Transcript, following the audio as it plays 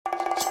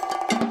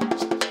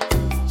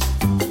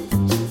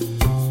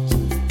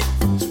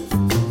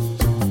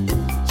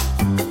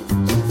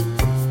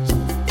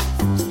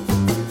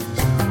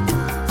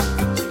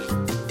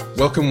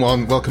Welcome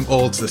one, welcome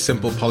all to the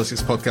Simple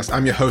Politics Podcast.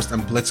 I'm your host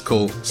and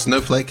political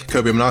snowflake,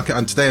 Kobe Manaka,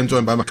 and today I'm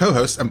joined by my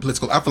co-hosts and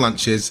political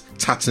avalanches,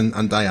 Tatton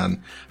and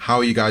Diane. How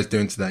are you guys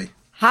doing today?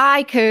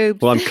 Hi, Kobe.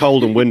 Well, I'm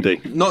cold and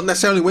windy. Not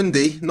necessarily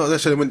windy.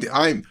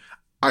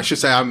 I should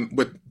say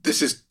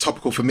this is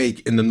topical for me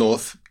in the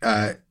north,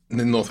 in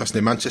the northwest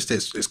near Manchester.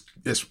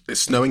 It's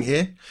snowing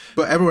here,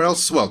 but everywhere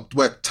else, well,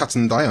 where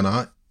Tatton and Diane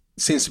are,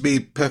 seems to be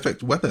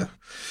perfect weather.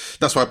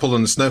 That's why I pulled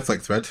on the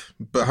snowflake thread.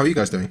 But how are you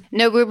guys doing?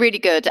 No, we're really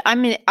good.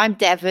 I'm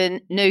Devon,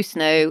 no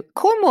snow.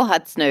 Cornwall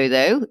had snow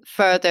though,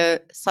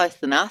 further south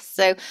than us.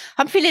 So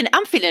I'm feeling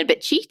a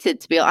bit cheated,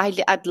 to be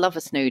honest. I'd love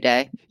a snow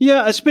day.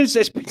 Yeah, it's been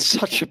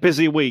such a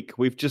busy week.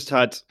 We've just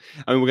had,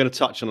 we're going to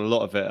touch on a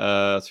lot of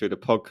it through the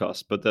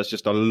podcast, but there's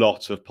just a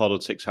lot of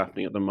politics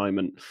happening at the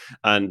moment,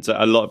 and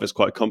a lot of it's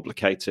quite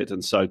complicated.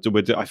 And so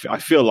I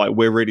feel like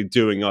we're really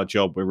doing our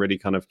job. We're really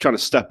kind of trying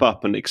to step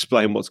up and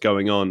explain what's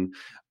going on.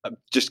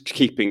 Just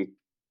keeping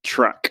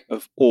track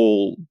of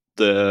all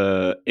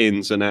the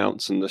ins and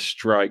outs and the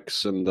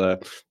strikes and the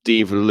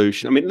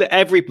devolution. I mean,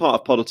 every part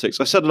of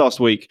politics. I said last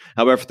week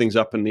how everything's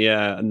up in the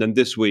air, and then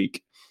this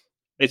week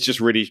it's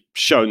just really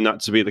shown that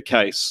to be the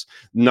case.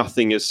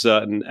 Nothing is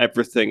certain.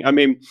 Everything. I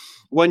mean,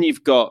 when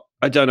you've got,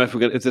 I don't know if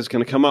this is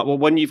going to come up. Well,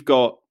 when you've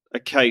got a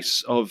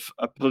case of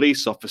a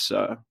police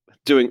officer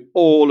doing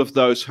all of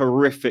those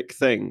horrific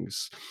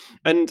things.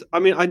 And I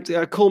mean,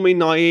 I call me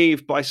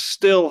naive, but I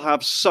still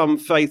have some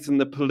faith in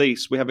the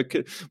police. We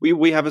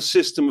have a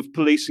system of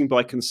policing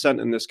by consent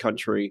in this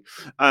country,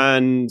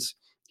 and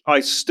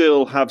I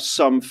still have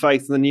some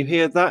faith. And then you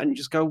hear that and you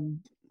just go,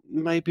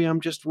 maybe I'm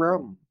just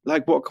wrong.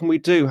 Like, what can we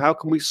do? How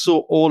can we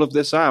sort all of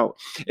this out?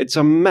 It's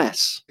a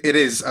mess. It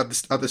is at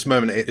this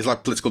moment. It is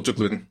like political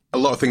juggling. A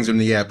lot of things are in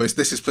the air, but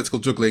this is political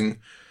juggling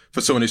for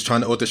someone who's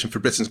trying to audition for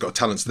Britain's Got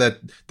Talent. So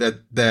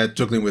they're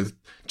juggling with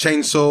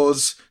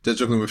chainsaws, they're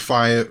juggling with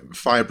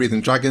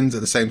fire-breathing dragons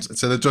at the same time.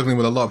 So they're juggling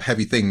with a lot of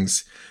heavy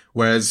things,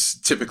 whereas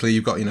typically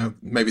you've got,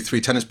 maybe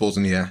 3 tennis balls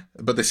in the air.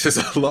 But this is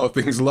a lot of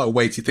things, a lot of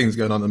weighty things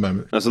going on at the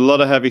moment. There's a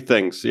lot of heavy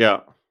things,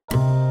 yeah.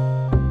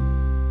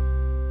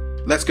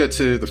 Let's go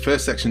to the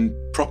first section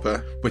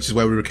proper, which is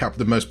where we recap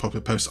the most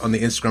popular posts on the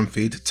Instagram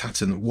feed.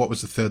 Tatton, what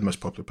was the third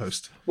most popular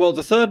post? Well,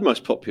 the third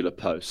most popular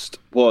post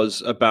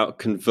was about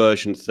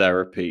conversion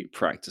therapy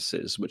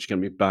practices, which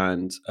can be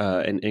banned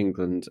in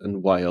England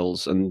and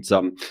Wales. And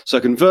so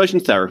conversion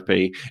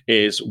therapy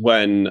is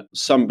when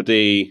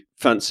somebody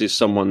fancies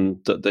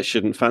someone that they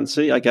shouldn't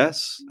fancy, I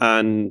guess,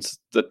 and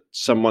that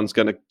someone's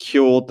going to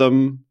cure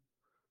them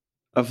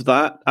of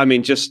that. I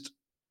mean,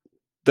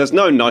 there's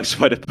no nice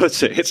way to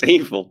put it. It's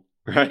evil.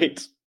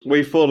 Right?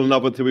 We fall in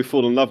love with who we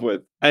fall in love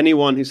with.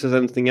 Anyone who says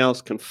anything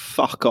else can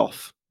fuck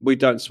off. We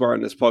don't swear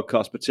in this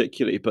podcast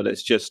particularly, but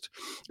it's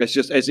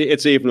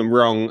evil and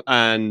wrong.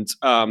 And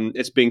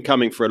it's been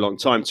coming for a long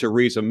time.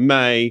 Theresa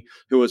May,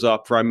 who was our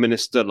prime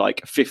minister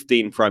like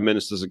 15 prime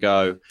ministers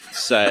ago,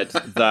 said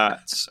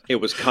that it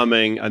was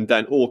coming. And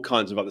then all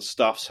kinds of other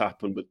stuff's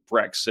happened with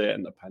Brexit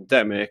and the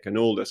pandemic and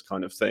all this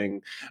kind of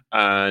thing.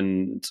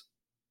 And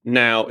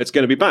now it's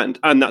going to be banned,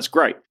 and that's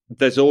great.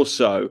 There's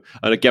also,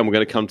 and again, we're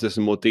going to come to this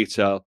in more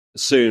detail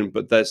soon,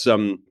 but there's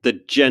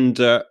the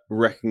Gender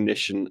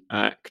Recognition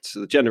Act,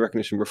 the Gender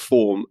Recognition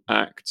Reform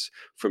Act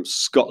from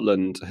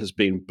Scotland has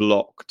been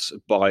blocked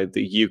by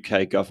the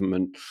UK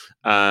government,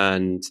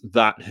 and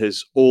that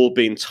has all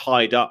been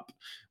tied up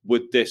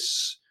with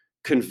this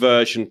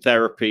conversion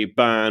therapy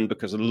ban,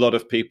 because a lot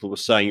of people were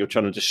saying you're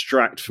trying to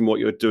distract from what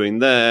you're doing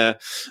there,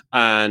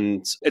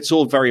 and it's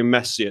all very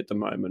messy at the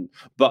moment.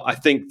 But I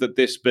think that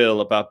this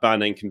bill about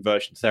banning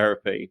conversion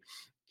therapy,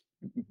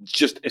 it's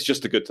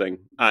just a good thing.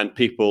 And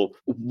people,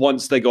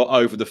 once they got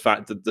over the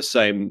fact that the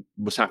same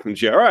was happening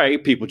to GRA,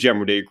 people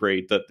generally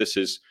agreed that this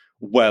is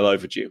well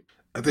overdue.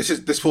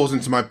 This falls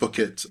into my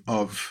bucket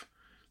of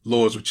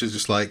laws, which is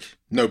just like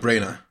no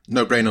brainer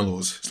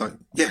laws. It's like,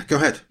 yeah, go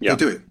ahead, go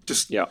do it.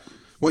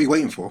 What are you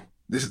waiting for?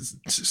 This is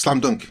slam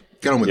dunk.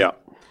 Get on with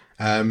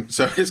it.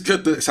 So it's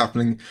good that it's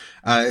happening.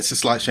 It's a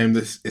slight shame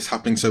that it's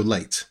happening so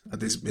late.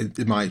 This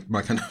in my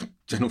kind of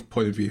general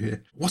point of view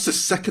here. What's the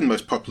second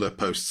most popular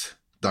post,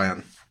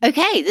 Diane?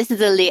 Okay, this is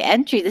a late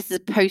entry. This is a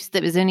post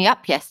that was only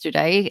up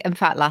yesterday, in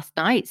fact, last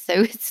night. So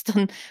it's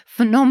done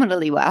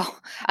phenomenally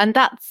well. And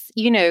that's,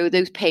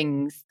 those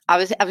pings. I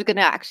was going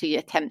to actually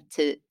attempt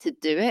to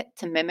do it,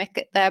 to mimic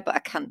it there, but I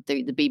can't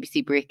do the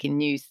BBC breaking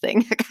news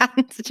thing. I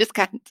just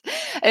can't.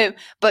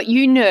 But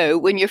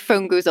when your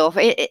phone goes off,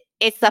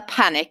 it's the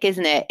panic,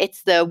 isn't it?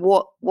 It's the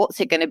what's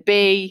it going to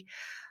be?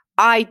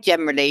 I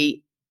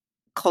generally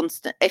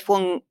if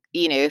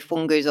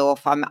one goes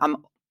off, I'm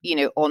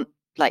on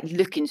like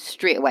looking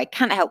straight away.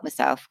 Can't help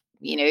myself.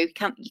 You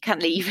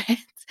can't leave it,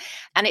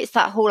 and it's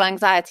that whole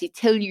anxiety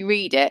till you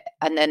read it,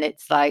 and then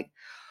it's like,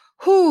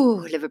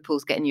 whew,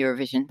 Liverpool's getting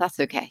Eurovision. That's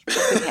okay.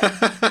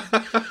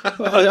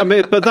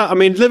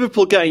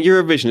 Liverpool getting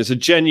Eurovision is a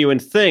genuine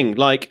thing.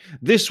 Like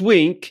this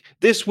week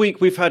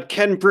we've had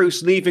Ken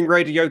Bruce leaving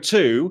Radio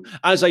 2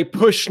 as a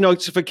push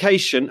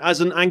notification,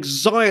 as an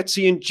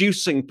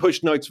anxiety-inducing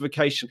push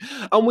notification,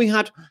 and we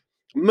had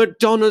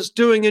Madonna's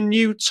doing a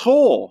new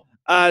tour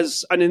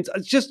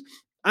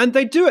and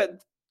they do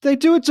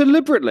it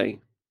deliberately.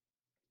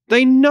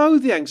 They know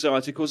the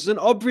anxiety causes, and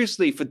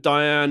obviously for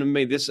Diane and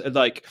me, this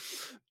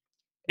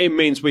it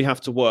means we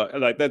have to work.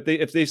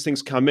 If these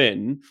things come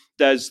in,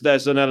 there's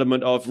an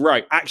element of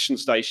action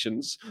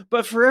stations.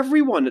 But for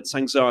everyone, it's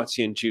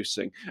anxiety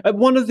inducing.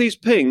 One of these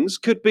pings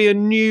could be a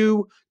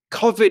new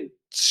COVID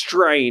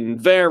strain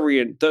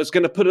variant that's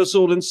going to put us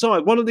all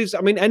inside. One of these,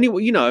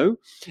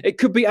 it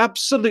could be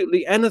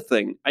absolutely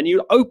anything. And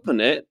you open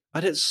it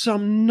and it's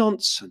some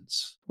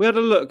nonsense. We had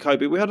a look,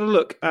 Kobe.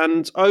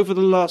 And over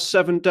the last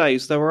 7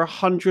 days, there were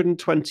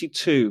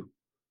 122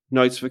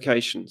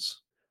 notifications.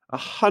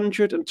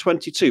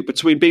 122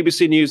 between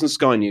BBC News and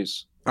Sky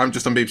News. I'm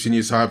just on BBC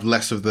News, so I have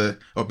less of or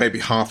maybe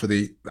half of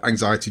the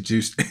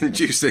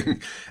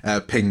anxiety-inducing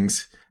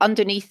pings.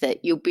 Underneath it,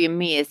 you'll be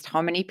amazed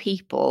how many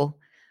people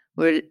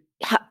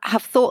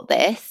have thought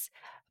this,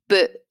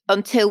 but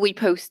until we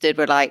posted,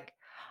 we're like,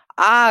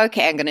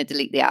 okay, I'm going to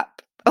delete the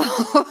app.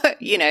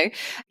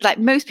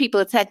 Most people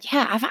had said,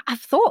 yeah, I've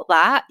thought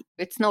that.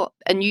 It's not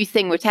a new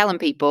thing we're telling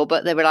people,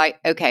 but they were like,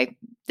 okay,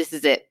 this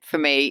is it for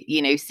me.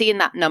 Seeing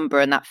that number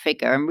and that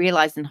figure and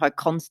realizing how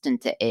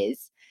constant it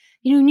is.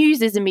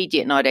 News is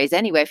immediate nowadays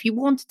anyway. If you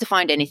wanted to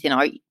find anything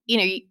out,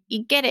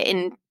 you get it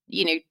in,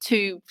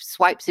 2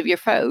 swipes of your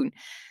phone.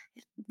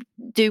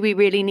 Do we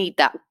really need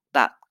that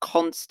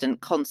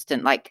constant,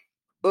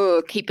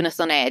 keeping us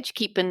on edge,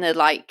 keeping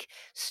the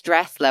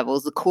stress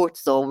levels, the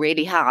cortisol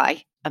really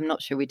high? I'm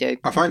not sure we do.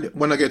 I find it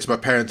when I go to my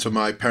parents' or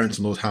my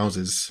parents-in-law's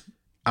houses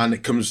and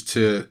it comes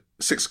to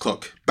 6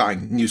 o'clock,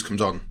 bang, news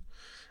comes on.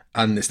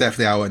 And it's there for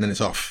the hour and then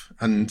it's off.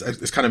 And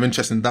it's kind of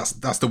interesting. That's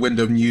the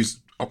window of news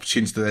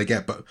opportunity that they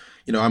get. But,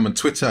 I'm on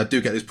Twitter. I do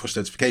get these push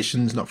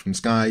notifications, not from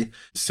Sky,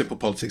 Simple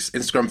Politics,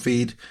 Instagram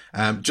feed,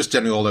 just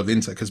generally all over the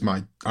internet because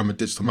I'm a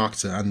digital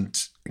marketer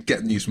and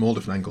get news from all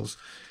different angles.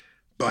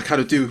 But I kind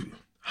of do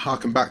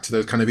harken back to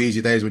those kind of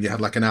easy days when you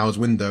had an hour's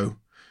window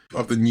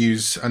of the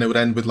news and it would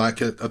end with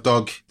a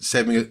dog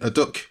saving a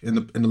duck in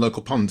the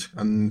local pond,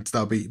 and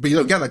but you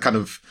don't get that kind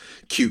of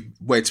cute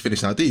way to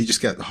finish now, do you? You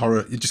just get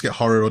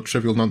horror or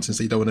trivial nonsense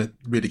that you don't want to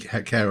really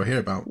care or hear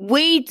about.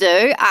 We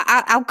do.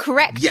 I'll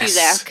correct you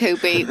there,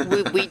 Kobe.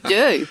 we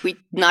do.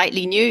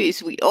 Nightly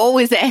news, we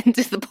always end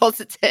with the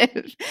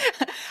positive.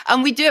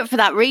 And we do it for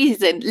that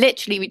reason.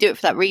 Literally, we do it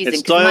for that reason.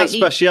 It's Diane's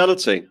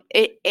speciality.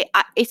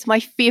 It's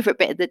my favourite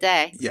bit of the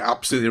day. Yeah,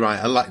 absolutely right.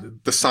 I like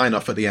the sign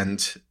off at the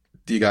end.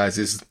 You guys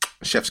is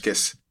chef's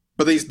kiss.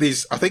 But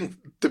these I think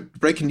the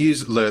breaking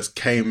news alerts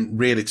came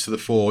really to the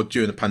fore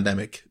during the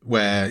pandemic,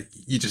 where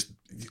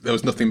there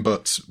was nothing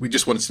but we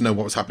just wanted to know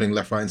what was happening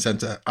left, right and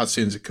centre as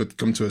soon as it could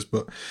come to us.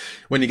 But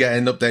when you get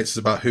in updates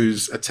about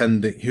who's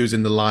attending, who's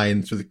in the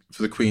line for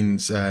the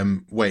Queen's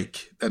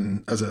wake,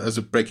 and as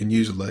a breaking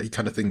news alert, you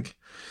kind of think,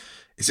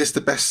 is this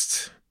the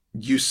best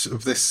use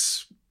of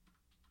this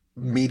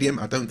medium?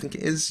 I don't think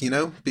it is.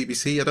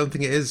 BBC, I don't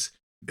think it is.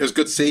 It was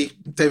good to see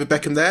David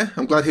Beckham there.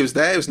 I'm glad he was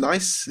there. It was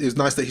nice. It was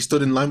nice that he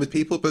stood in line with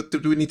people. But do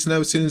we need to know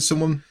as soon as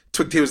someone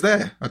twigged he was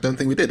there? I don't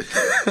think we did.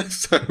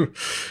 So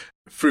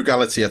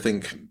frugality, I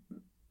think,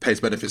 pays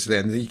benefits at the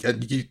end.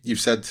 And you've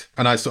said,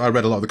 and I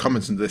read a lot of the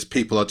comments into this,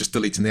 people are just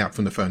deleting the app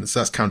from the phone.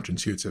 So that's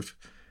counterintuitive.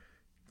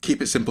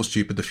 Keep it simple,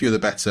 stupid. The fewer the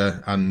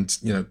better. And,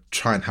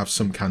 try and have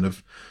some kind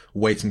of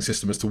weighting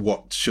system as to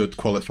what should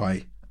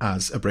qualify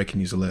as a breaking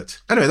news alert.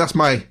 Anyway, that's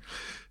my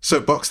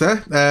soapbox there.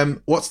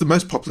 What's the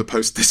most popular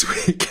post this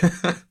week?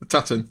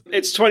 Tatton.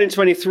 It's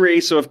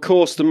 2023, so of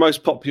course the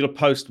most popular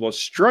post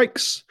was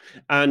strikes,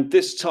 and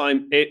this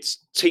time it's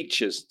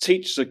teachers.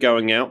 Teachers are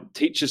going out.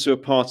 Teachers who are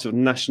part of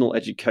National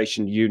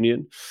Education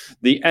Union.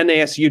 The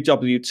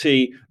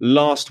NASUWT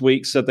last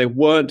week said they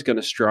weren't going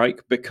to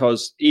strike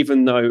because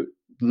even though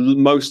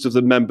most of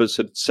the members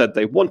had said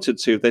they wanted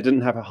to, they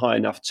didn't have a high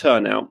enough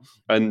turnout.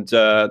 And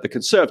the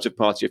Conservative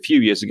Party a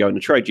few years ago in the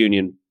Trade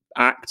Union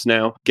Act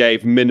now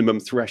gave minimum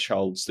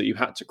thresholds that you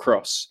had to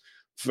cross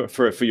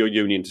for your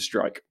union to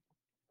strike.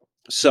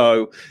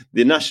 So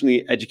the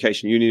National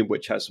Education Union,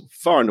 which has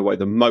far and away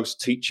the most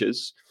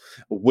teachers,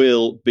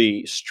 will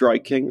be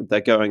striking.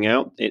 They're going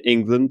out in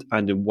England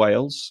and in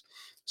Wales.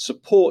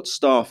 Support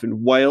staff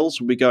in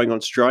Wales will be going on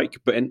strike,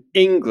 but in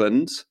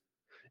England,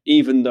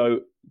 even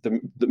though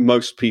the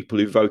most people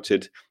who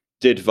voted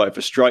did vote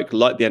for strike,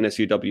 like the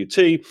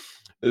NSUWT,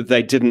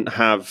 they didn't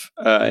have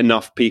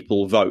enough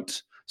people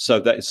vote.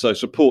 So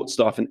support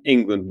staff in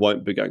England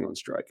won't be going on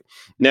strike.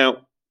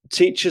 Now,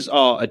 teachers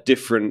are a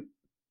different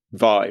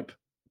vibe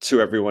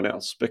to everyone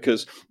else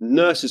because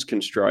nurses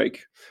can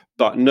strike,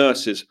 but a lot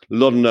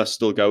of nurses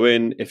still go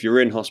in. If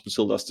you're in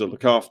hospital, they'll still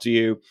look after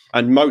you.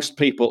 And most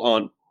people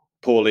aren't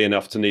poorly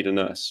enough to need a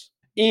nurse.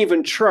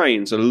 Even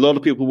trains, a lot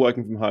of people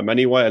working from home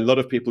anyway. A lot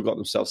of people got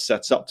themselves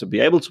set up to be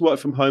able to work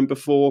from home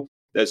before.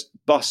 There's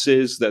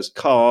buses, there's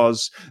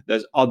cars,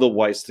 there's other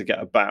ways to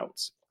get about.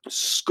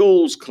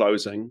 Schools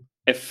closing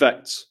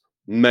affects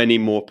many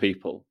more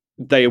people.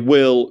 They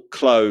will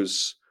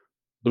close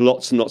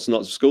lots and lots and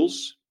lots of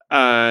schools.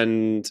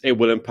 and it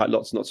will impact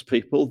lots and lots of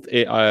people.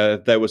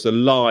 There was a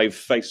live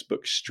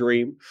Facebook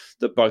stream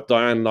that both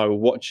Diane and I were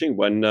watching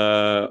when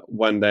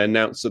they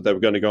announced that they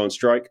were going to go on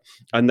strike,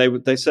 and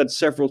they said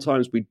several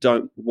times, we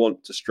don't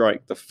want to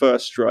strike. The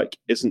first strike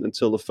isn't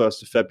until the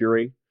 1st of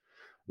February.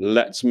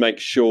 Let's make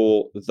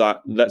sure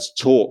that let's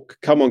talk.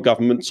 Come on,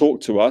 government, talk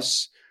to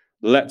us.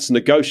 Let's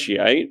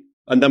negotiate,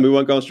 and then we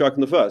won't go on strike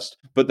on the 1st.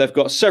 But they've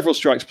got several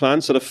strikes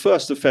planned. So the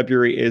 1st of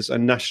February is a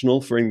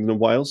national for England and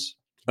Wales.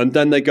 And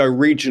then they go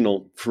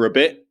regional for a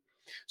bit.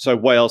 So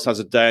Wales has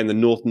a day, and the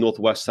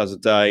northwest has a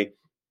day.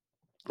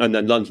 And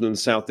then London and the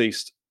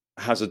southeast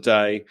has a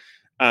day.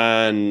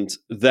 And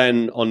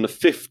then on the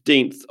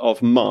 15th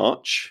of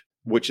March,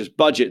 which is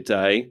budget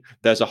day,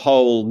 there's a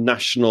whole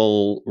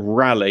national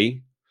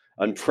rally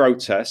and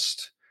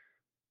protest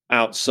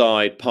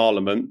outside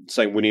Parliament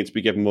saying we need to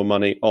be given more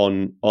money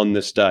on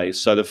this day.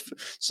 So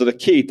the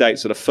key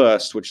dates are the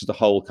 1st, which is the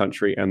whole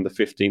country, and the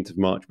 15th of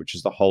March, which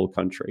is the whole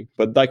country.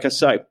 But like I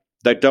say,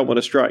 they don't want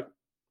to strike.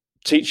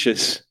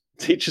 Teachers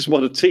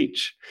want to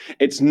teach.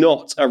 It's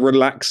not a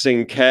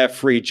relaxing,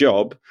 carefree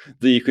job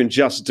that you can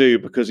just do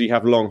because you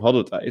have long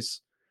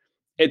holidays.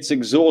 It's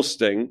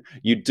exhausting.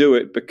 You do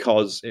it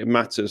because it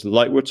matters.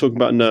 Like we're talking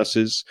about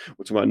nurses.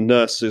 We're talking about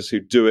nurses who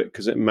do it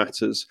because it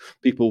matters.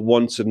 People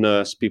want to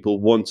nurse. People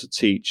want to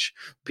teach.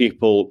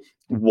 People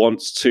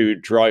want to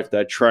drive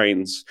their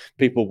trains.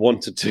 People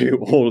want to do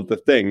all of the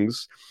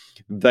things.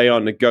 They are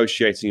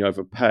negotiating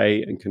over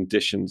pay and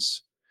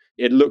conditions.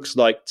 It looks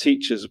like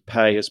teachers'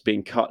 pay has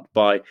been cut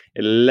by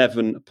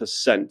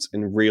 11%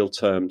 in real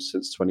terms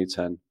since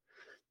 2010.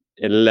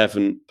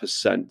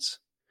 11%.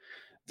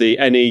 The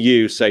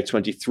NEU say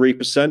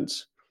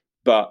 23%,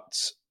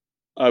 but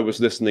I was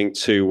listening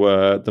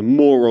to the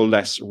More or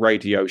Less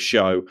radio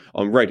show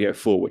on Radio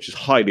 4, which is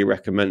highly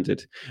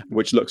recommended,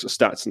 which looks at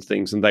stats and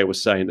things, and they were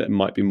saying that it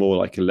might be more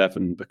like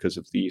 11 because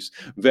of these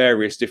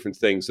various different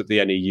things that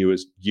the NEU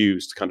has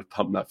used to kind of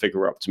pump that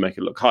figure up to make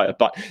it look higher.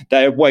 But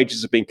their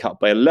wages have been cut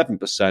by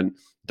 11%.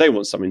 They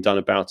want something done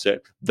about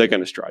it. They're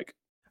going to strike.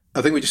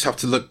 I think we just have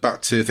to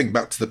think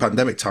back to the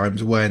pandemic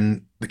times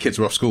when the kids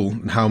were off school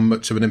and how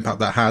much of an impact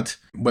that had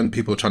when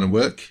people were trying to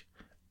work,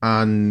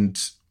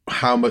 and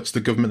how much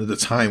the government at the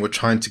time were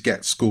trying to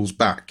get schools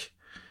back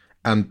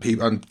and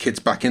kids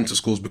back into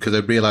schools because they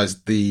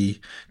realised the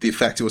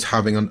effect it was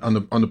having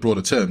on a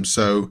broader term.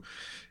 So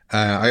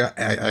I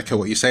echo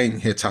what you're saying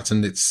here, Tat,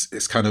 and it's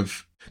kind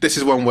of, this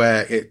is one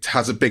where it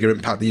has a bigger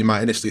impact than you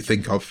might initially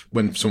think of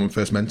when someone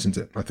first mentions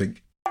it, I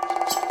think.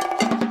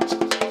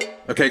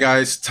 Okay,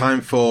 guys, time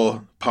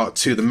for part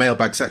 2, the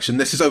mailbag section.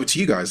 This is over to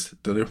you guys,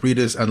 the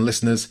readers and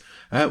listeners.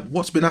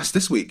 What's been asked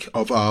this week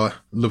of our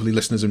lovely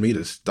listeners and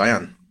readers?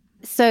 Diane.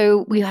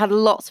 So we had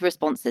lots of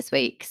response this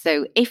week.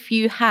 So if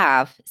you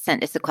have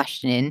sent us a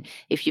question in,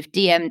 if you've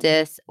DM'd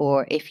us,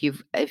 or if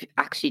you've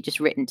actually just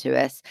written to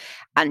us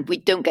and we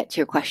don't get to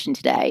your question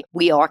today,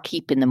 we are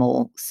keeping them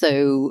all.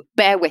 So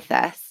bear with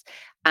us.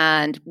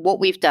 And what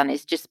we've done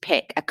is just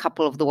pick a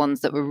couple of the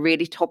ones that were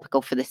really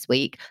topical for this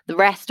week. The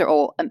rest are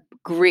all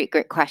great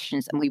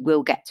questions, and we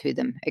will get to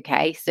them.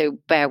 Okay, so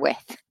bear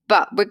with.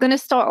 But we're going to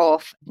start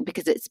off,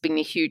 because it's been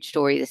a huge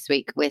story this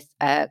week, with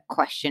a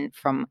question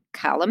from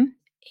Callum.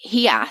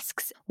 He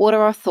asks, what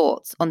are our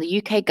thoughts on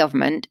the UK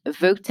government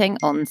voting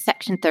on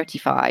Section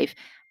 35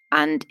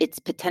 and its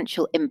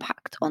potential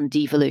impact on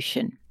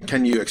devolution?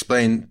 Can you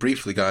explain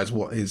briefly, guys,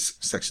 what is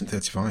Section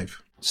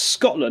 35?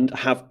 Scotland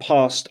have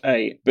passed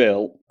a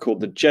bill called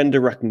the Gender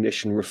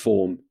Recognition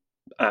Reform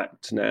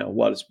Act now.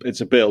 Well,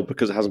 it's a bill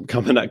because it hasn't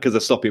become an act, because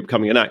they're stopping it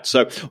becoming an act.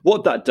 So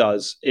what that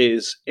does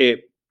is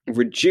it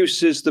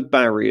reduces the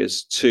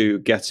barriers to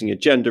getting a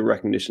gender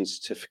recognition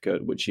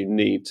certificate, which you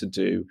need to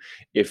do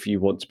if you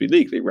want to be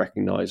legally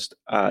recognised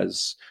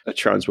as a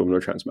trans woman or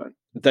a trans man.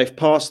 They've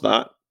passed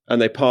that,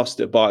 and they passed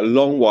it by a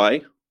long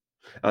way.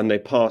 And they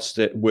passed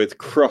it with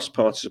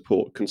cross-party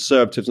support.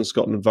 Conservatives in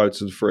Scotland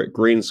voted for it.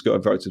 Greens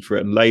voted for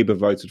it. Labour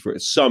voted for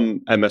it. Some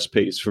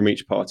MSPs from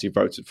each party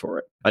voted for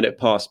it. And it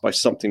passed by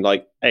something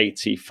like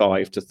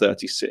 85 to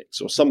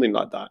 36 or something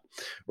like that.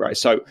 Right.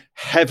 So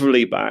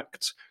heavily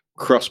backed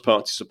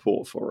cross-party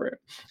support for it.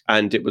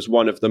 And it was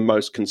one of the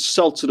most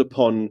consulted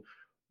upon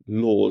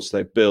bills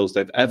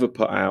they've ever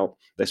put out.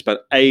 They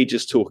spent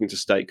ages talking to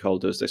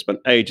stakeholders. They spent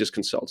ages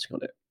consulting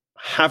on it.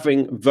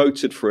 Having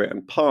voted for it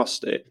and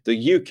passed it,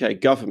 the UK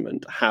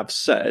government have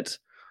said,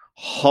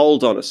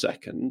 hold on a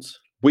second,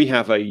 we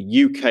have a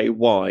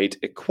UK-wide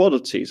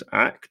Equalities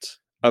Act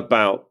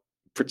about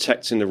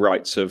protecting the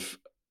rights of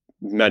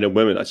men and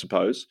women, I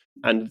suppose,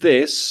 and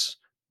this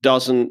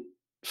doesn't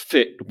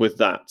fit with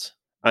that.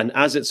 And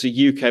as it's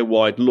a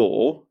UK-wide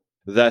law,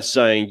 they're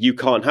saying you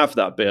can't have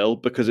that bill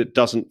because it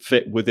doesn't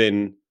fit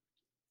within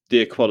the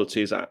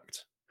Equalities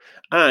Act.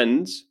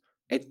 And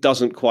it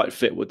doesn't quite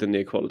fit within the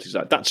Equalities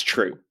Act. That's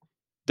true.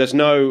 There's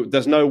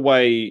no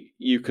way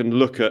you can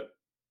look at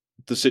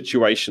the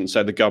situation,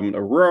 say the government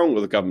are wrong,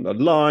 or the government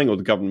are lying, or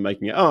the government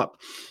making it up.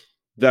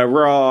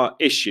 There are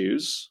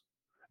issues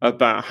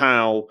about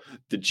how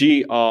the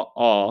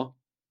GRR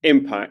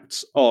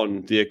impacts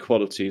on the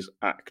Equalities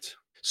Act.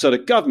 So the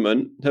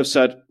government have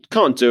said,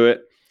 can't do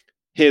it.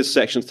 Here's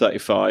Section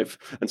 35.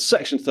 And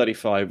Section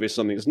 35 is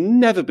something that's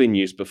never been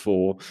used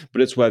before,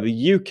 but it's where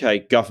the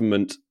UK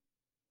government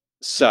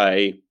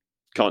say,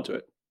 can't do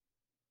it.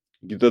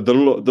 The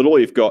law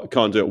you've got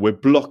can't do it. We're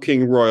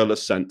blocking royal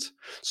assent.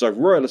 So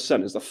royal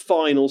assent is the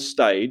final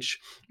stage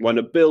when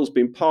a bill's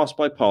been passed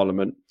by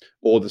Parliament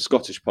or the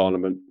Scottish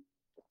Parliament.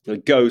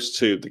 It goes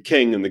to the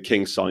king and the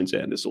king signs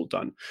it and it's all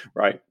done,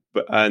 right?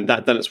 And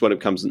then it's when it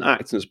becomes an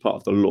act and it's part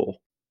of the law.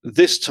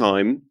 This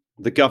time,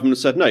 the government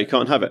said, no, you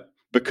can't have it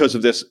because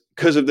of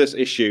this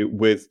issue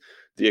with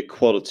the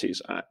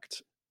Equalities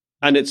Act.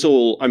 And it's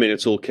all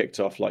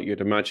kicked off like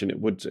you'd imagine it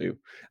would do.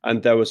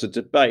 And there was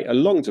a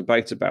long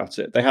debate about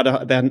it. They had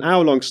an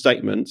hour-long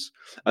statement,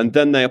 and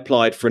then they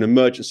applied for an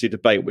emergency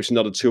debate, which is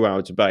another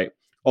 2-hour debate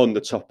on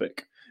the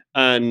topic.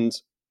 And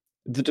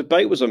the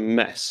debate was a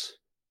mess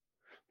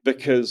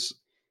because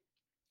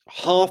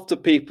some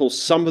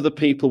of the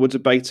people were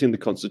debating the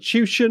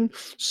Constitution.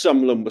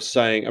 Some of them were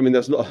saying,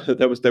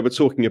 they were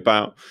talking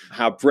about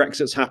how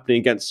Brexit's happening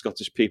against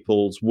Scottish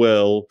people's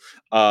will,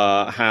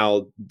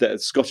 how the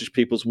Scottish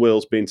people's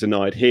will's been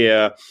denied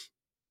here.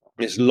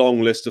 This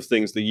long list of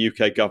things the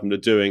UK government are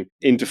doing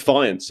in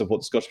defiance of what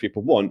the Scottish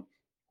people want.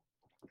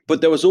 But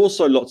there was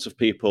also lots of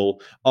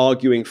people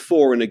arguing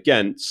for and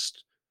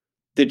against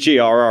the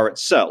GRR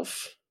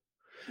itself.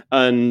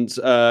 And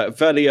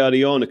fairly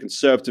early on, a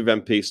Conservative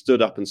MP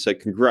stood up and said,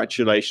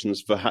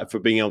 congratulations for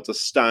being able to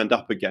stand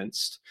up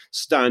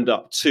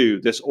to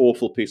this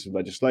awful piece of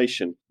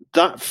legislation.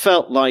 That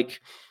felt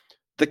like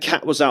the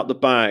cat was out the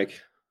bag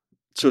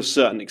to a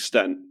certain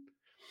extent.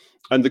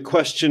 And the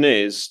question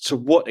is, to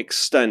what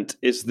extent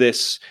is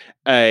this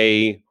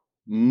a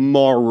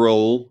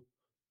moral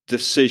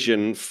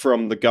decision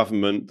from the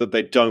government that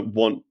they don't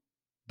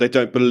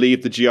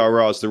believe the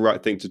GRR is the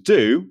right thing to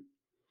do?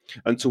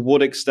 And to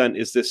what extent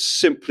is this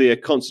simply a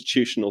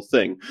constitutional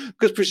thing?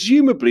 Because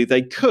presumably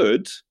they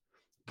could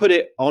put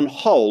it on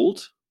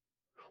hold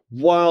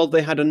while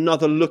they had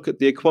another look at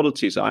the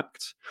Equalities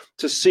Act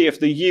to see if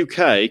the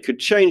UK could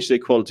change the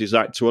Equalities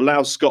Act to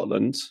allow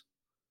Scotland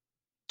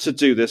to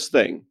do this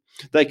thing.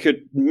 They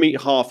could meet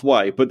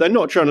halfway, but they're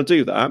not trying to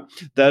do that.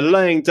 They're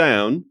laying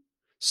down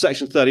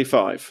Section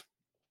 35.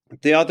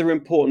 The other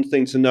important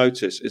thing to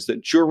notice is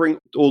that during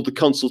all the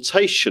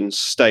consultation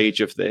stage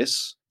of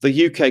this,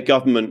 the UK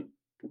government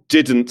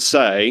didn't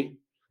say,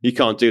 you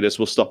can't do this,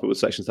 we'll stop it with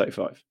Section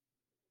 35.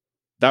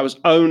 That was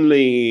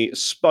only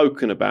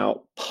spoken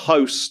about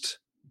post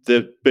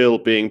the bill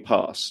being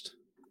passed.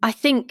 I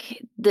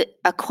think that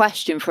a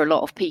question for a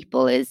lot of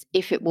people is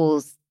if it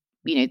was,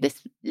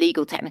 this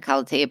legal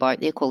technicality about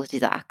the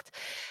Equalities Act,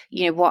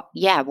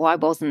 why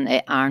wasn't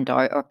it ironed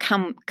out? Or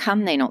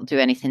can they not do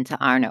anything to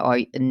iron it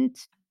out? And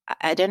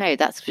I don't know,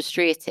 that's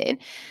frustrating.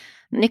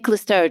 Nicola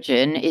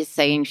Sturgeon is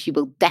saying she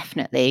will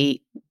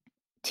definitely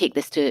take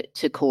this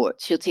to court.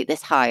 She'll take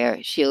this higher.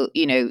 She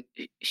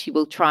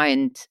will try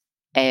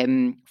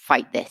and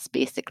fight this,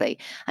 basically.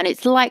 And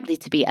it's likely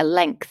to be a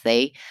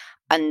lengthy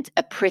and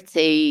a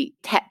pretty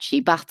tetchy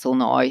battle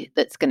now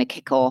that's going to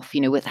kick off,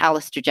 with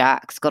Alistair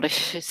Jack,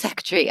 Scottish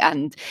Secretary,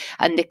 and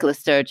Nicola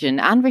Sturgeon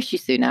and Rishi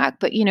Sunak.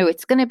 But,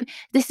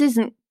 this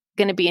isn't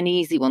going to be an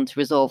easy one to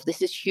resolve.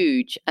 This is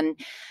huge. And,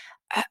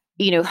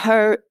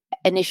 her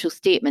initial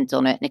statement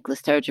on it, Nicola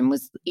Sturgeon,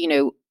 was,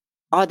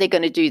 are they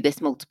going to do this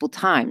multiple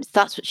times?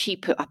 That's what she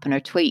put up in her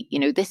tweet.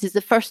 This is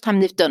the first time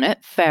they've done it,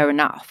 fair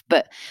enough.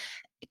 But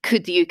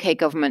could the UK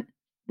government,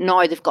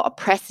 now they've got a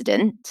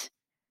precedent,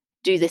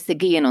 do this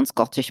again on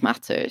Scottish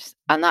matters?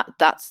 And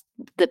that's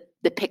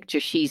the picture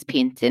she's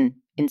painting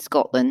in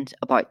Scotland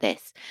about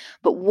this.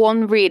 But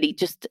one really,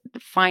 just the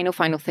final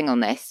thing on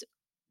this,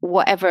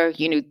 whatever,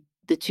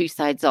 the two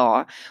sides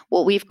are,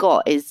 what we've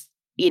got is,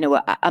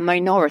 a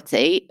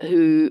minority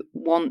who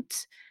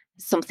want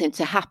something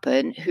to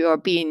happen, who are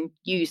being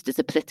used as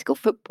a political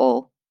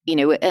football, and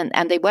they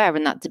were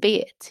in that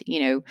debate,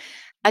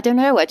 I don't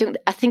know. I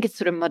think it's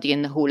sort of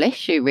muddying the whole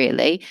issue,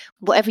 really.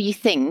 Whatever you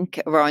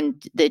think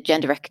around the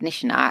Gender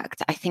Recognition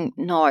Act, I think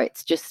no,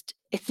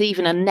 it's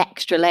even an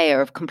extra layer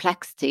of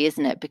complexity,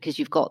 isn't it? Because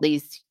you've got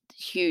these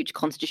huge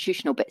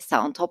constitutional bits sat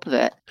on top of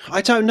it.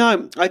 I don't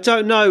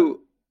know.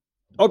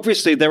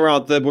 Obviously, there were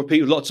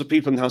lots of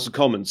people in the House of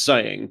Commons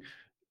saying,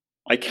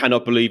 I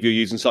cannot believe you're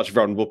using such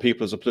vulnerable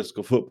people as a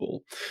political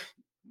football.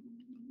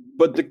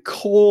 But the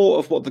core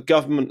of what the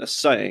government are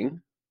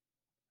saying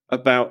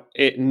about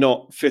it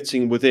not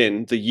fitting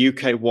within the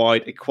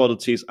UK-wide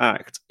Equalities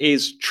Act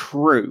is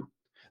true.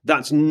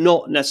 That's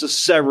not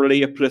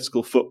necessarily a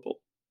political football.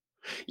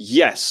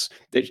 Yes,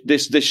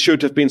 this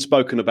should have been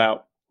spoken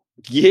about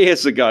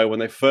years ago when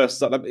they first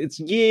started. It's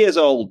years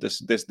old,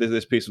 this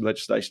piece of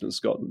legislation in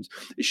Scotland.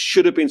 It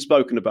should have been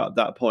spoken about at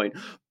that point.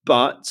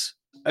 But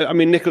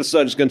Nicola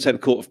Sturgeon is going to take the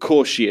court. Of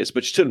course she is,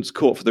 but she took them to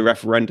court for the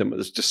referendum that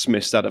was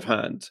dismissed out of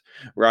hand,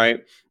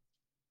 right?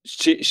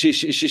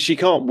 She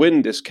can't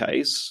win this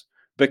case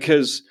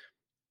because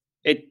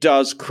it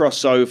does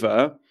cross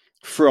over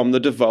from the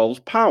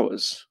devolved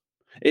powers.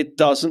 It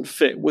doesn't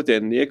fit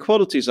within the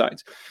Equalities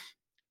Act.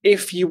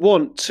 if you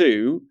want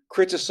to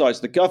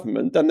criticize the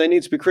government, then they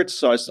need to be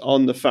criticized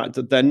on the fact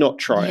that they're not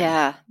trying.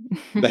 Yeah.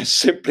 They're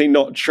simply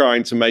not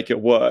trying to make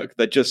it work.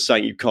 They're just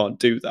saying you can't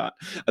do that.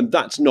 And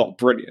that's not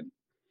brilliant.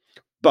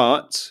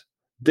 But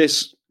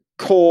this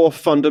core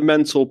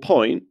fundamental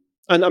point,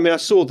 and I mean, I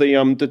saw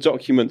the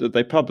document that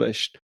they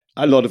published.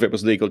 A lot of it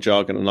was legal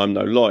jargon, and I'm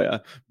no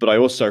lawyer, but I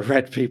also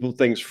read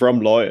things from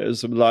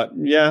lawyers. I'm like,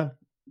 yeah.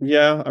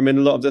 I mean,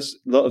 a lot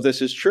of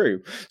this is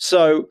true.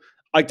 So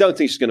I don't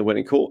think she's going to win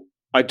in court.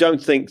 I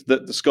don't think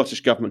that the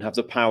Scottish government have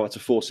the power to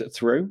force it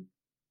through.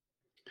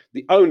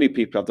 The only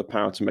people who have the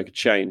power to make a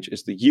change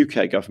is the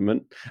UK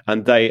government,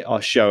 and they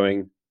are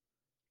showing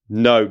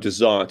no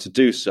desire to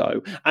do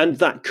so. And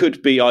that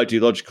could be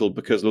ideological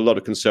because a lot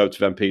of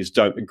Conservative MPs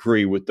don't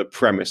agree with the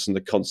premise and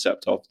the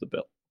concept of the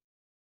bill.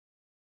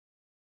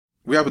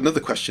 We have another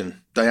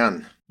question.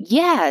 Diane.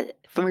 Yeah,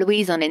 from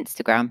Louise on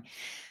Instagram.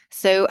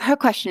 So her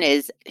question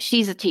is,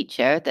 she's a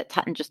teacher that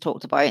Tatton just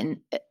talked about, and,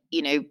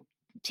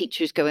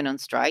 teachers going on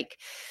strike.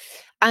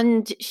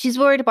 And she's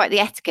worried about the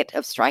etiquette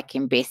of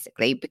striking,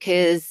 basically,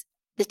 because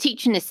the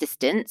teaching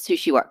assistants who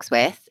she works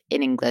with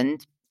in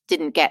England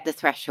didn't get the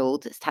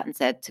threshold, as Tatton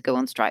said, to go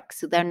on strike.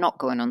 So they're not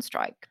going on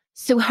strike.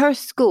 So her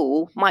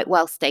school might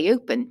well stay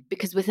open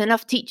because with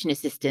enough teaching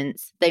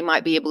assistants, they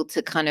might be able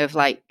to kind of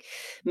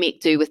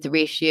make do with the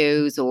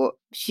ratios, or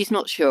she's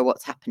not sure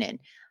what's happening.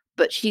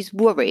 But she's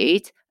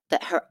worried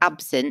that her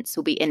absence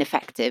will be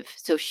ineffective.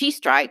 So if she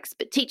strikes,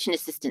 but teaching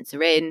assistants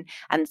are in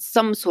and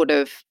some sort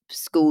of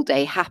school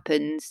day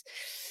happens,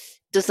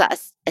 does that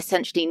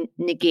essentially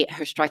negate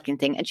her striking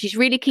thing? And she's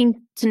really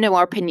keen to know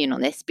our opinion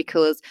on this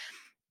because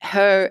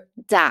her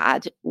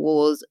dad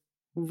was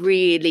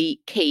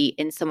really key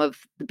in some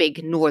of the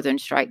big northern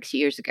strikes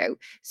years ago.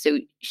 So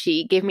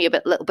she gave me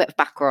a little bit of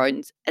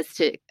background as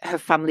to her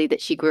family that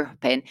she grew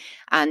up in,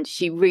 and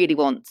she really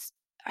wants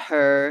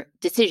her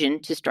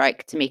decision to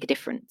strike to make a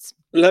difference.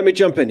 Let me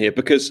jump in here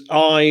because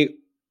I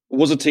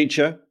was a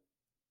teacher.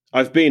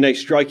 I've been a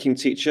striking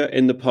teacher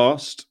in the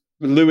past.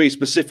 Louis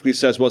specifically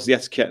says what's the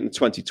etiquette in the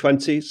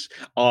 2020s.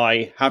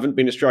 I haven't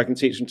been a striking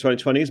teacher in the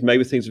 2020s.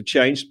 Maybe things have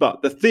changed,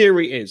 but the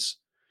theory is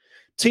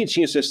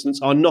teaching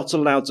assistants are not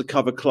allowed to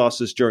cover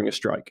classes during a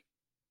strike,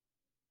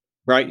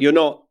 right?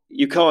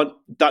 You can't,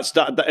 that's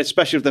that,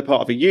 especially if they're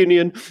part of a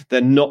union,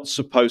 they're not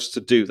supposed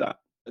to do that.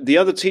 The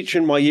other teacher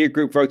in my year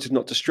group voted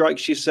not to strike,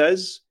 she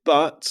says,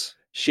 but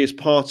she is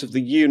part of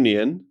the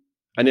union.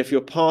 And if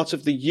you're part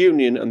of the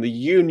union and the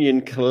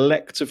union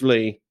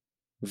collectively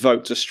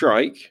vote to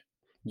strike,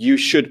 you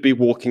should be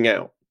walking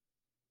out.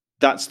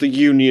 That's the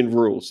union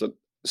rules.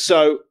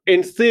 So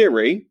in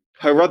theory,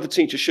 her other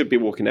teacher should be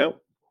walking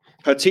out.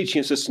 Her teaching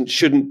assistant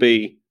shouldn't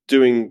be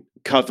doing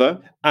cover,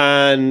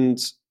 and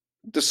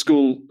the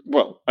school,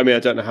 well, I mean, I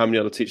don't know how many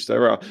other teachers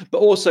there are, but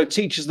also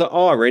teachers that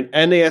are in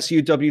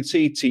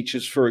NASUWT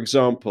teachers, for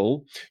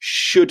example,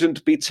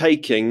 shouldn't be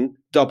taking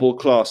double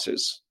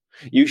classes.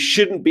 You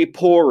shouldn't be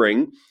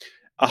pouring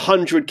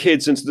 100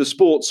 kids into the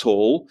sports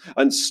hall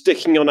and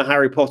sticking on a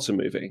Harry Potter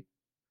movie,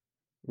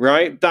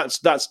 right? That's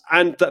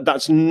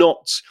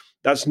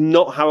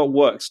not how it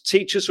works.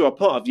 Teachers who are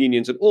part of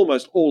unions, and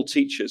almost all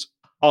teachers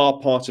are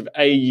part of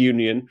a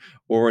union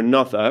or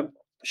another,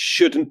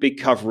 shouldn't be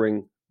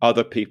covering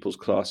other people's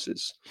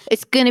classes.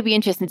 It's going to be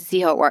interesting to see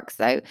how it works,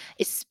 though,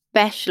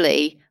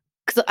 especially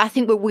because I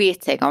think we're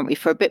waiting, aren't we,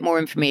 for a bit more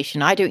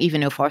information. I don't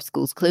even know if our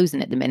school's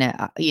closing at the minute.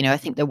 I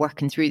think they're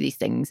working through these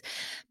things.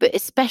 But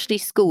especially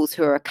schools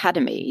who are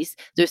academies,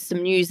 there's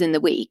some news in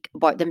the week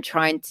about them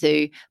trying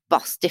to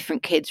bus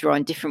different kids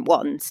around different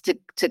ones to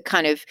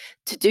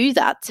do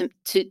that,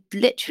 to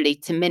literally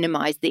to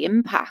minimize the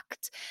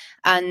impact.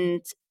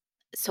 And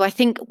so I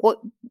think what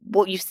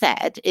you've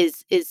said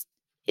is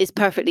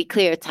perfectly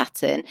clear,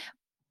 Tatton,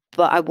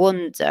 but I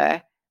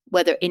wonder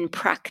whether in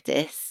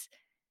practice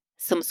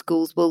some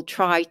schools will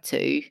try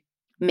to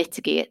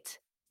mitigate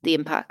the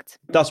impact.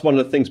 That's one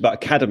of the things about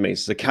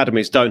academies.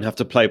 Academies don't have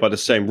to play by the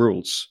same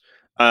rules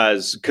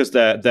because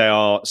they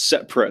are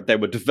separate. They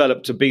were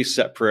developed to be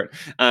separate,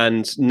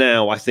 and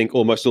now I think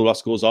almost all our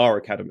schools are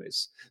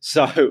academies.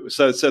 So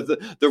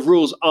the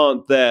rules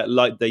aren't there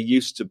like they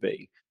used to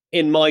be.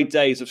 In my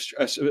days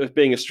of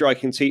being a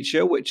striking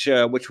teacher, which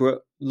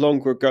were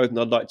longer ago than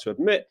I'd like to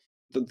admit,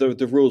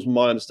 the rules,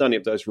 my understanding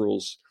of those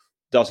rules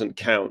doesn't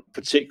count,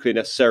 particularly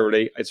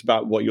necessarily. It's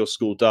about what your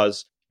school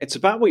does. It's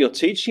about what your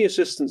teaching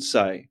assistants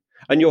say.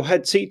 And your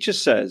head teacher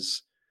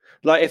says,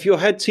 like if your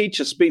head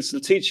teacher speaks to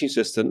the teaching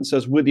assistant and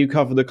says, will you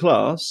cover the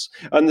class?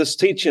 And this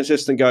teaching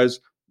assistant goes,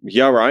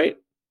 yeah, right.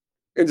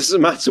 It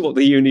doesn't matter what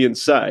the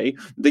unions say.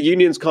 The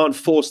unions can't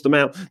force them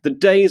out. The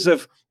days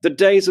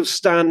of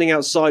standing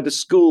outside a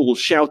school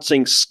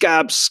shouting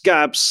scab,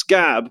 scab,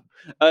 scab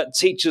at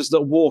teachers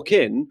that walk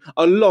in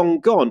are long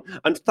gone.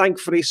 And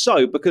thankfully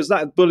so, because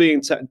that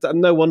bullying,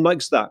 no one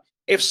likes that.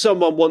 If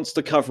someone wants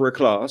to cover a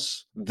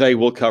class, they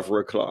will cover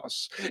a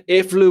class.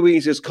 If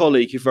Louise's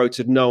colleague who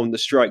voted no on the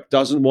strike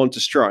doesn't want to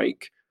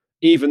strike,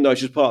 even though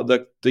she's part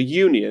of the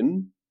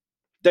union,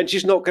 then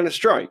she's not going to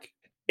strike.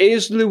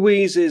 Is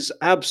Louise's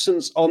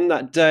absence on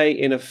that day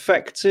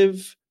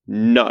ineffective?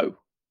 No.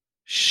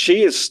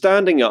 She is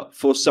standing up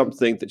for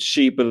something that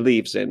she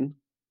believes in.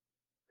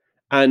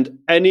 And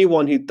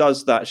anyone who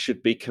does that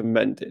should be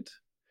commended.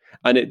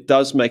 And it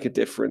does make a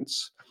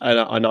difference.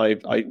 And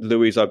I,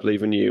 Louise, I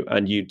believe in you,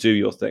 and you do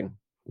your thing.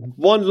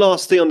 One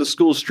last thing on the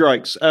school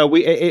strikes.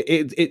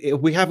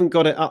 We haven't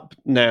got it up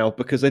now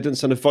because they didn't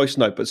send a voice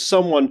note, but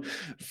someone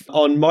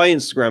on my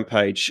Instagram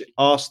page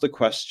asked the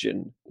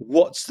question,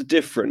 what's the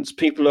difference?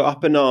 People are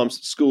up in arms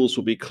that schools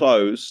will be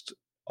closed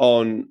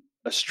on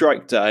a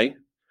strike day,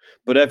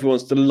 but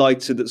everyone's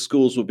delighted that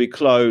schools will be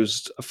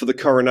closed for the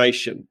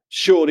coronation.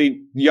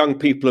 Surely young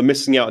people are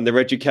missing out on their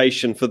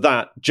education for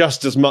that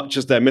just as much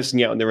as they're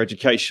missing out on their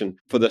education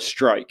for the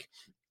strike.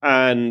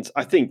 And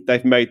I think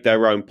they've made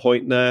their own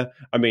point there.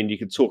 I mean, you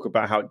can talk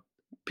about how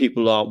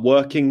people aren't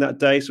working that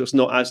day, so it's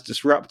not as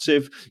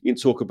disruptive. You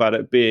can talk about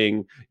it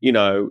being,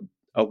 a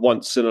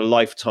once in a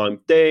lifetime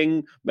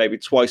thing, maybe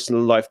twice in a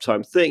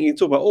lifetime thing. You can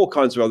talk about all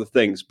kinds of other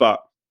things,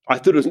 but I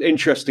thought it was an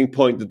interesting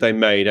point that they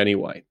made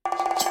anyway.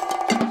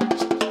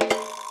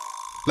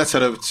 Let's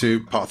head over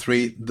to part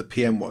 3, the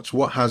PM Watch.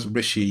 What has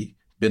Rishi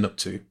been up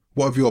to?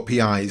 What have your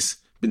PIs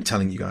been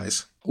telling you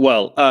guys?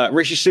 Well,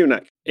 Rishi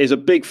Sunak is a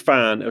big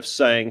fan of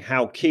saying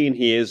how keen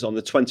he is on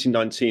the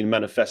 2019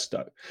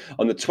 manifesto,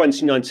 on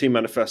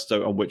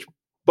which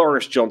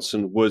Boris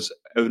Johnson was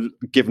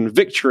given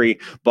victory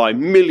by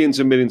millions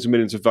and millions and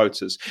millions of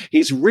voters.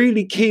 He's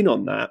really keen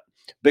on that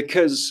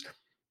because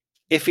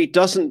if he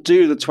doesn't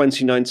do the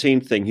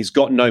 2019 thing, he's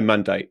got no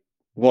mandate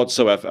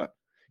whatsoever.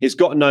 He's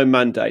got no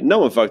mandate. No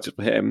one voted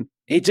for him.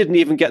 He didn't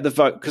even get the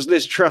vote because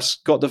Liz Truss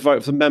got the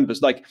vote for the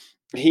members.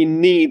 He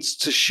needs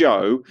to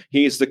show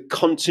he is the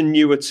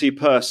continuity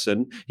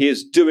person. He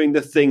is doing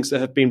the things that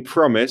have been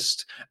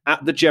promised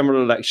at the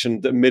general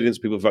election that millions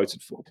of people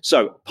voted for.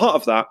 So part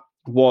of that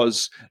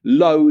was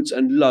loads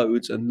and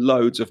loads and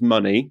loads of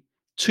money,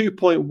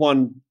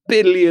 £2.1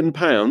 billion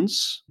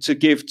to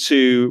give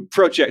to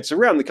projects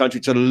around the country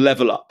to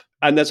level up.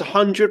 And there's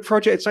 100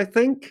 projects, I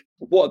think.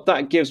 What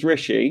that gives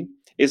Rishi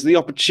is the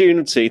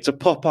opportunity to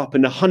pop up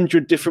in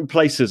 100 different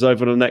places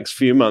over the next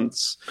few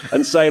months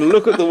and say,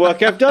 look at the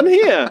work I've done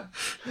here.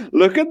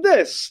 Look at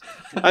this.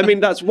 I mean,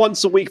 that's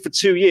once a week for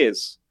 2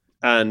 years.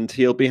 And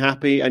he'll be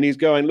happy. And he's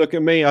going, look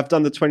at me. I've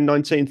done the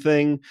 2019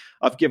 thing.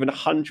 I've given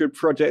 100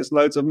 projects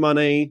loads of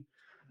money.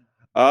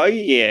 Oh,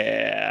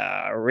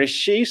 yeah.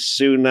 Rishi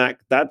Sunak,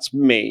 that's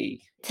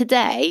me.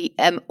 Today,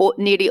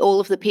 nearly all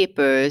of the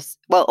papers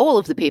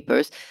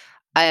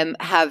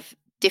have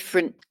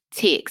different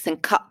takes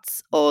and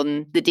cuts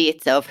on the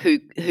data of who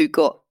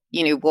got,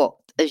 what,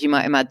 as you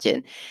might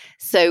imagine.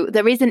 So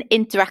there is an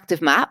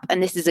interactive map,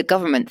 and this is a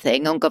government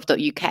thing on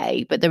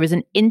gov.uk, but there is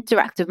an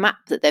interactive map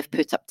that they've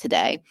put up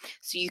today.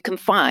 So you can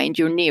find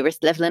your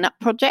nearest Levelling Up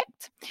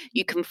project.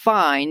 You can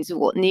find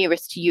what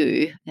nearest to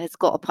you has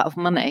got a pot of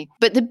money.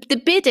 But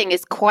the bidding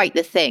is quite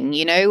the thing,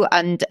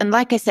 and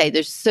like I say,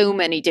 there's so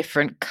many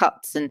different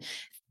cuts and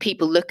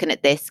people looking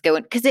at this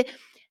going, because it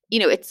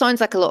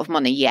sounds like a lot of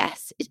money.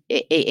 Yes,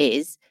 it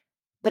is.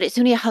 But it's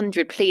only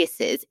 100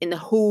 places in the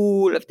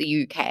whole of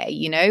the UK,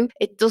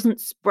 It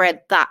doesn't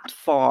spread that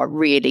far,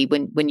 really,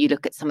 when you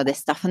look at some of this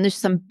stuff. And there's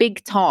some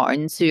big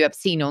towns who I've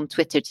seen on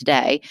Twitter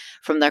today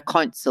from their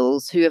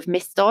councils who have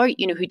missed out,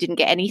 who didn't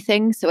get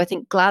anything. So I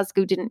think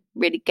Glasgow didn't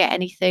really get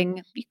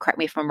anything. You correct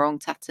me if I'm wrong,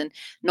 Tatton.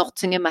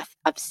 Nottingham,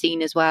 I've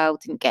seen as well,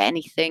 didn't get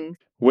anything.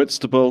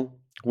 Whitstable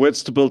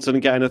didn't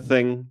get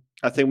anything.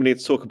 I think we need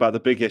to talk about the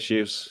big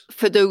issues.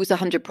 For those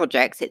 100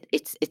 projects,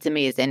 it's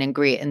amazing and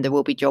great, and there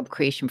will be job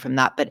creation from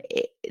that. But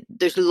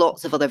there's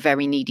lots of other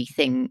very needy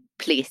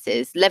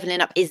places.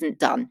 Levelling Up isn't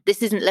done.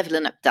 This isn't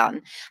Levelling Up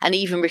done. And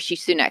even Rishi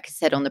Sunak has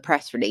said on the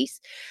press release,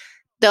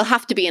 there'll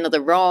have to be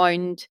another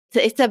round.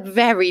 It's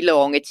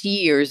it's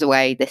years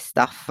away, this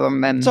stuff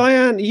from...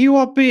 Diane, you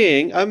are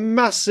being a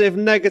massive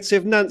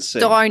negative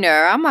Nancy. Downer,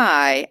 am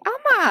I?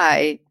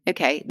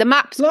 Okay, the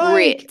map's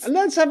great.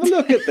 Let's have a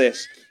look at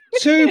this.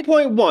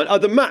 2.1. Oh,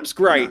 the map's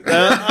great.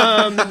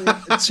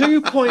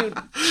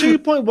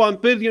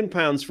 2.1 billion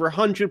pounds for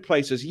 100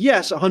 places.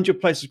 Yes,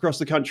 100 places across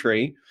the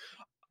country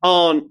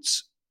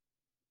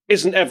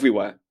isn't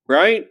everywhere,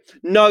 right?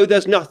 No,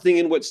 there's nothing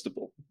in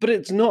Whitstable, but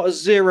it's not a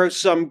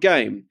zero-sum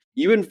game.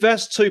 You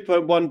invest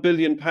 2.1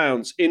 billion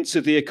pounds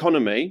into the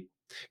economy,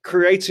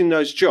 creating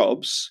those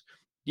jobs.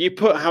 You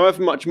put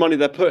however much money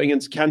they're putting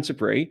into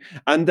Canterbury,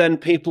 and then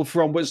people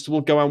from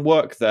Whitstable go and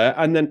work there,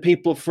 and then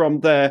people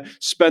from there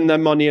spend their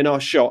money in our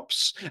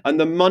shops. And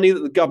the money that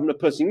the government are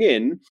putting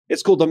in,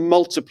 it's called a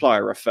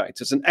multiplier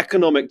effect. It's an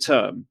economic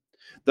term.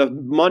 The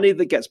money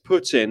that gets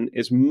put in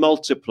is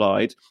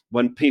multiplied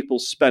when people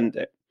spend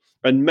it.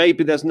 And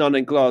maybe there's none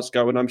in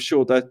Glasgow, and I'm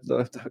sure that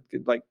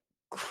like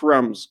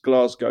crumbs,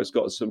 Glasgow's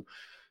got some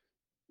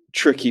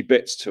tricky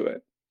bits to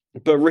it.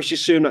 But Rishi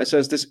Sunak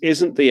says this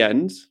isn't the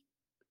end.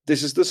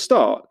 This is the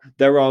start.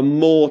 There are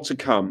more to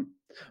come.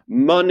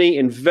 Money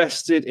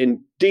invested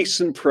in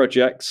decent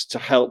projects to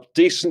help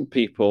decent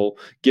people,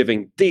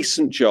 giving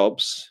decent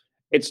jobs.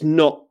 It's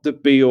not the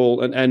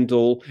be-all and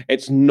end-all.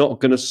 It's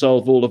not going to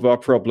solve all of our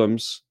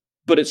problems,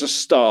 but it's a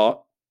start.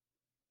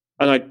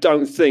 And I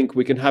don't think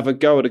we can have a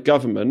go at a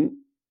government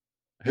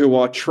who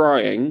are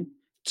trying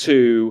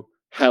to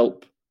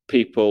help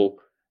people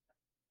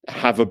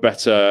have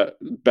better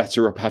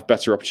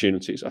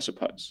opportunities, I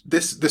suppose.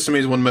 This to me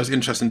is one of the most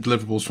interesting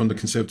deliverables from the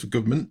Conservative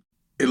government.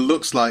 It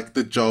looks like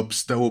the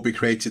jobs that will be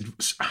created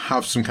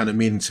have some kind of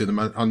meaning to them.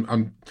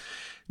 I'm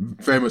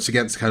very much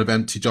against the kind of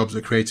empty jobs that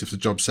are created for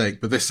the job's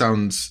sake, but this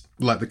sounds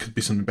like there could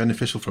be something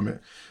beneficial from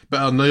it. But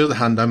on the other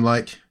hand, I'm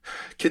like,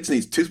 kids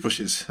need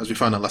toothbrushes, as we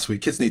found out last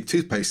week. Kids need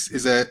toothpaste.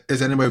 Is there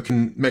any way we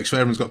can make sure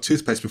everyone's got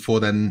toothpaste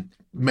before then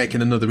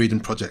making another Eden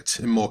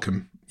project in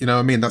Morecambe? You know what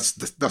I mean?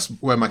 That's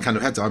where my kind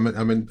of head's at.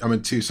 I'm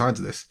in two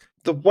sides of this.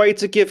 The way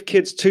to give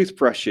kids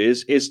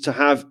toothbrushes is to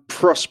have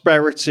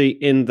prosperity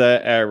in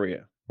their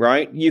area,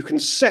 right? You can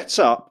set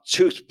up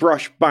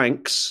toothbrush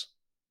banks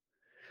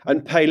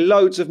and pay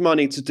loads of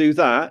money to do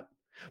that,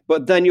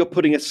 but then you're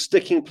putting a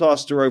sticking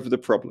plaster over the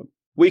problem.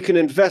 We can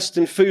invest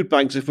in food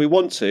banks if we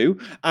want to,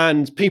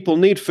 and people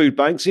need food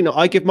banks. You know,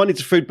 I give money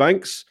to food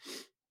banks,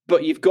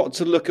 but you've got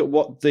to look at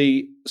what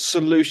the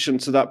solution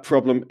to that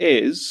problem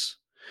is,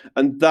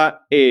 and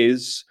that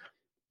is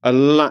a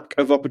lack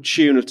of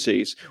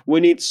opportunities. We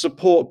need to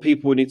support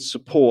people we need to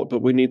support,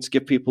 but we need to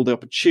give people the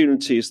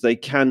opportunities they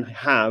can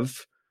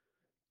have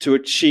to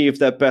achieve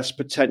their best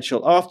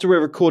potential. After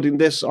we're recording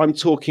this, I'm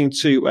talking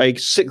to a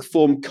sixth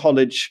form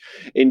college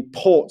in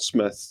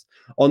Portsmouth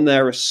on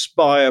their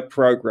Aspire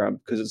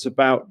program, because it's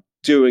about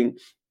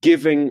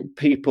giving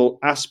people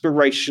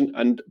aspiration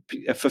and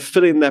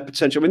fulfilling their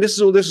potential. I mean, this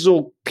is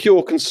all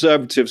pure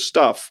Conservative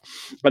stuff,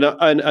 and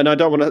I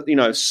don't want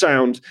to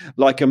sound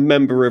like a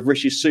member of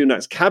Rishi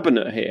Sunak's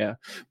cabinet here,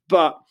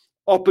 but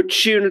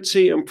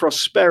opportunity and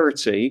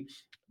prosperity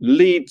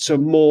lead to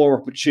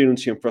more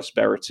opportunity and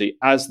prosperity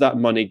as that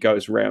money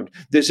goes around.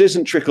 This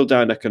isn't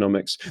trickle-down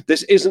economics.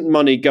 This isn't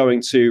money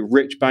going to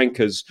rich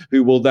bankers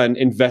who will then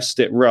invest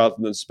it rather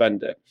than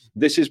spend it.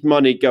 This is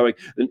money going.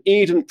 An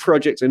Eden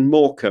project in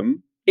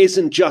Morecambe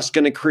isn't just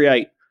going to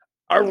create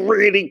a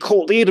really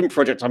cool, the Eden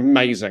project,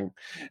 amazing,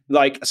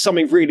 like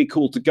something really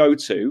cool to go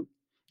to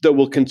that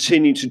will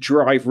continue to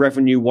drive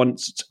revenue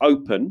once it's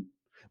open,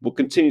 will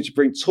continue to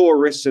bring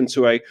tourists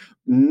into a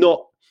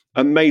not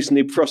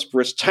amazingly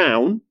prosperous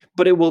town,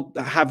 but it will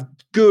have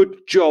good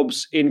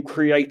jobs in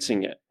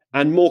creating it.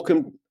 And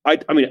Morecambe, I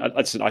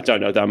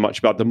don't know that much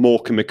about the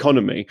Morecambe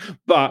economy,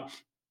 but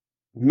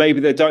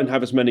maybe they don't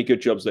have as many good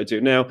jobs as they do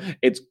now.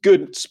 It's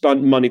good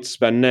money to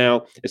spend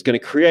now. It's going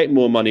to create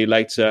more money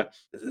later.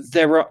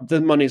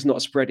 The money is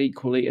not spread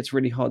equally. It's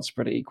really hard to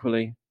spread it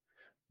equally,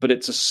 but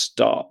it's a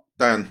start.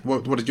 Dan,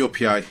 what did your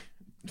PI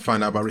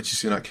find out about Rishi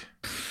Sunak?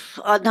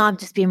 Oh, no, I'm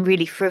just being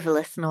really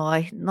frivolous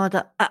now.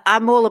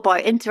 I'm all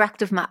about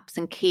interactive maps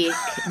and cake,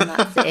 and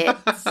that's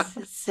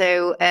it.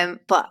 So,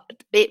 but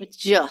it was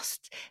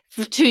just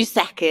for 2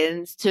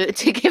 seconds to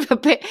give a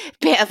bit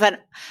of an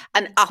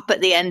up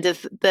at the end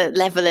of the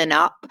levelling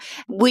up.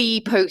 We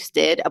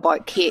posted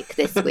about cake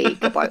this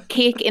week, about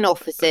cake in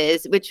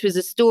offices, which was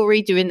a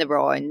story doing the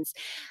rounds,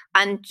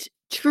 and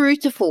true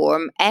to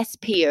form,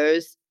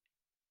 SPers,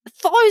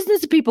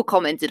 thousands of people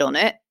commented on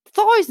it.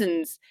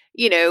 Thousands.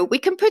 We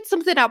can put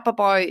something up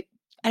about,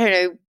 I don't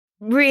know,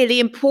 really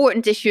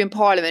important issue in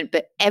Parliament,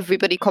 but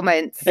everybody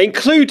comments.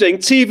 Including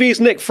TV's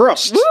Nick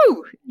Frost.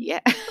 Woo! Yeah.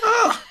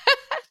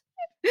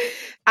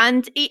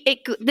 And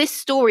this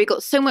story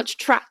got so much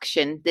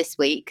traction this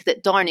week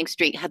that Downing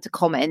Street had to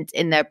comment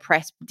in their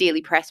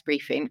daily press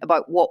briefing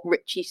about what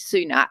Rishi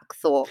Sunak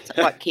thought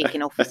about cake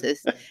in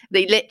offices.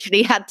 They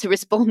literally had to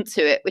respond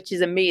to it, which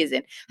is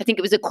amazing. I think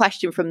it was a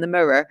question from the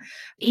Mirror.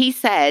 He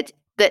said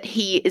that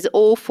he is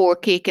all for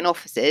cake in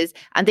offices,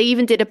 and they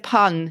even did a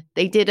pun.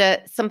 They did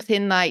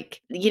something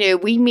like,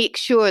 we make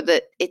sure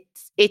that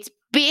it's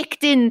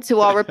baked into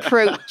our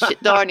approach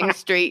at Downing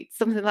Street,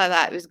 something like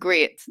that. It was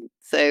great.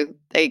 So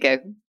there you go.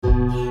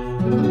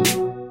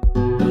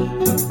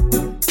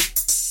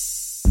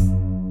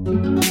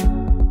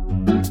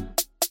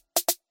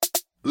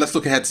 Let's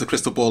look ahead to the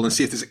crystal ball and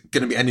see if there's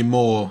going to be any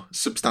more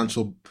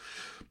substantial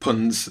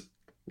puns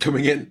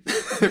coming in.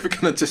 If we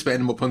can anticipate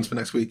any more puns for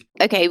next week.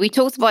 Okay, we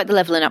talked about the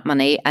levelling up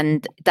money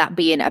and that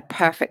being a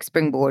perfect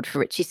springboard for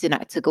Rishi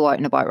Sunak to go out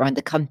and about around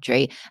the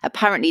country.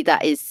 Apparently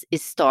that is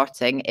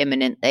starting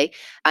imminently,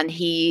 and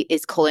he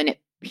is calling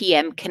it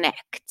PM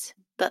Connect.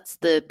 That's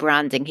the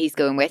branding he's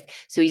going with.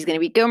 So he's going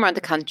to be going around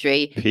the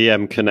country.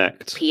 PM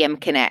Connect. PM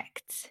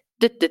Connect.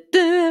 Da, da,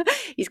 da.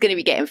 He's going to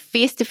be getting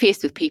face to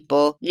face with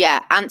people.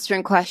 Yeah,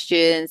 answering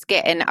questions,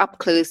 getting up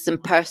close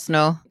and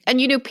personal. And,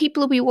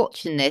 people will be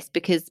watching this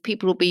because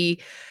people will be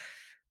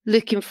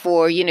looking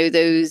for,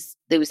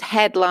 those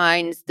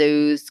headlines,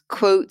 those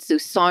quotes,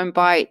 those sound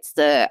bites,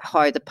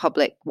 how the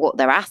public, what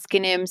they're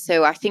asking him.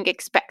 So I think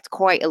expect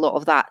quite a lot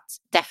of that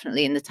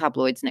definitely in the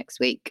tabloids next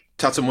week.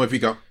 Tatum, what have you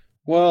got?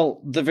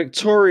 Well, the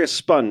Victoria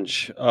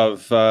sponge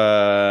of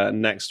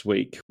next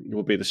week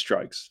will be the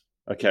strikes.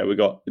 Okay, we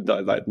got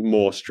like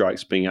more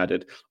strikes being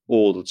added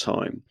all the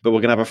time, but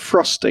we're going to have a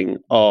frosting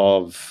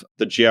of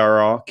the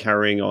GRR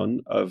carrying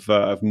on of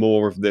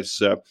more of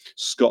this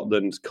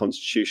Scotland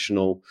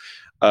constitutional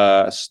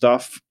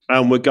stuff.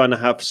 And we're going to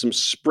have some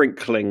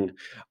sprinkling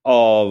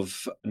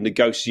of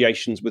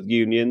negotiations with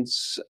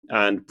unions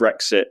and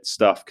Brexit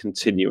stuff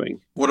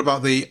continuing. What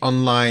about the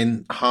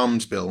online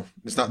harms bill?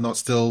 Is that not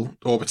still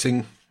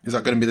orbiting? Is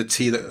that going to be the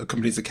tea that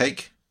accompanies the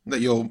cake that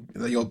you're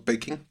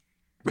baking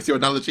with your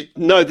analogy?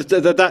 No,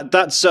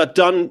 that's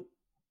done.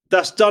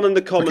 That's done in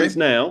the Commons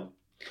now.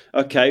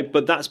 Okay,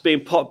 but that's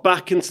being popped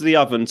back into the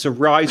oven to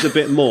rise a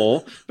bit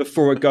more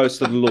before it goes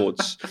to the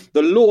Lords.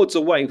 The Lords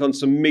are waiting on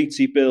some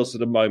meaty bills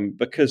at the moment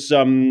because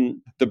the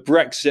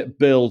Brexit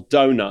bill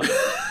donut,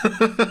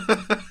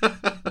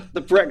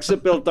 the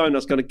Brexit bill donut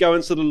is going to go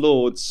into the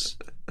Lords,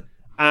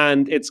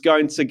 and it's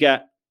going to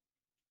get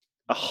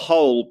a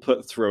hole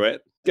put through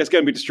it. It's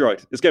going to be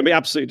destroyed. It's going to be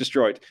absolutely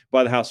destroyed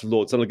by the House of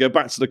Lords, and it'll go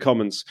back to the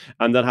Commons,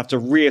 and they'll have to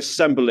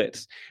reassemble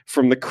it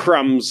from the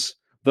crumbs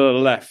that are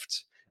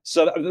left.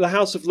 So the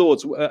House of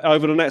Lords,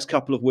 over the next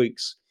couple of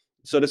weeks,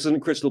 so this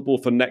isn't crystal ball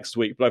for next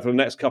week, but over the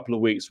next couple of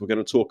weeks, we're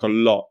going to talk a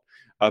lot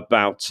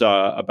about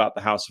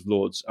the House of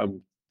Lords and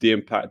the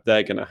impact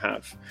they're going to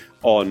have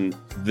on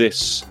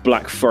this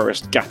Black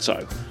Forest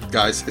Gatto.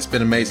 Guys, it's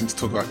been amazing to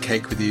talk about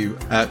cake with you.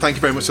 Thank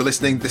you very much for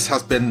listening. This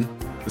has been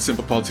the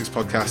Simple Politics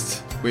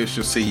Podcast. We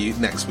shall see you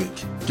next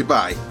week.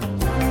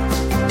 Goodbye.